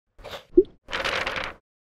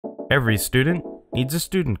Every student needs a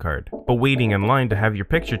student card, but waiting in line to have your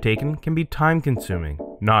picture taken can be time-consuming,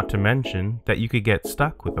 not to mention that you could get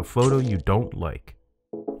stuck with a photo you don't like.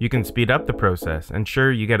 You can speed up the process and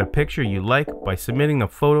ensure you get a picture you like by submitting the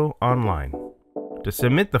photo online. To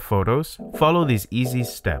submit the photos, follow these easy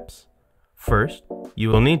steps. First, you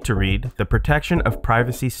will need to read the Protection of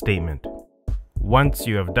Privacy Statement. Once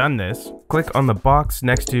you have done this, click on the box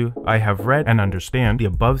next to I have read and understand the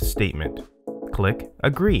above statement. Click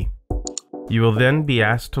Agree. You will then be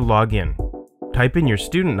asked to log in. Type in your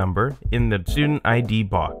student number in the student ID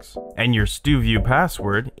box and your StuView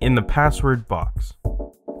password in the password box.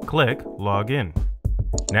 Click Log In.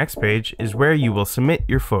 Next page is where you will submit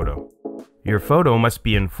your photo. Your photo must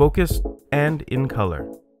be in focus and in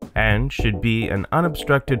color, and should be an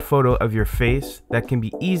unobstructed photo of your face that can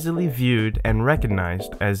be easily viewed and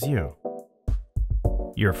recognized as you.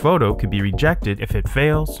 Your photo could be rejected if it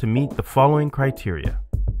fails to meet the following criteria.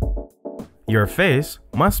 Your face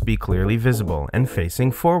must be clearly visible and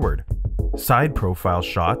facing forward. Side profile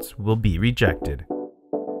shots will be rejected.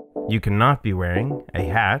 You cannot be wearing a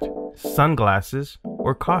hat, sunglasses,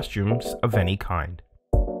 or costumes of any kind.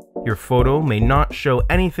 Your photo may not show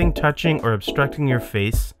anything touching or obstructing your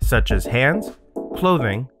face, such as hands,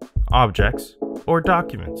 clothing, objects, or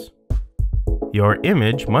documents. Your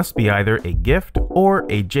image must be either a GIF or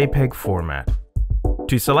a JPEG format.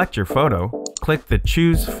 To select your photo, click the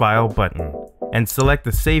Choose File button and select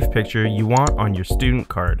the save picture you want on your student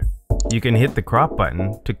card. You can hit the crop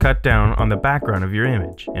button to cut down on the background of your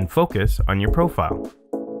image and focus on your profile.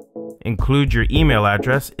 Include your email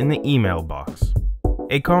address in the email box.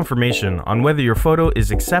 A confirmation on whether your photo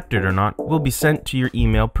is accepted or not will be sent to your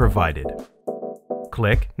email provided.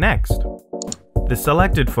 Click Next. The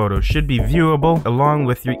selected photo should be viewable along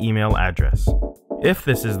with your email address. If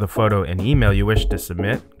this is the photo and email you wish to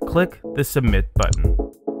submit, click the Submit button.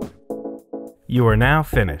 You are now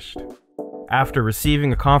finished. After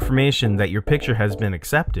receiving a confirmation that your picture has been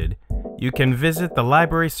accepted, you can visit the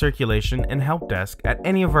Library Circulation and Help Desk at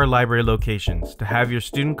any of our library locations to have your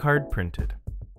student card printed.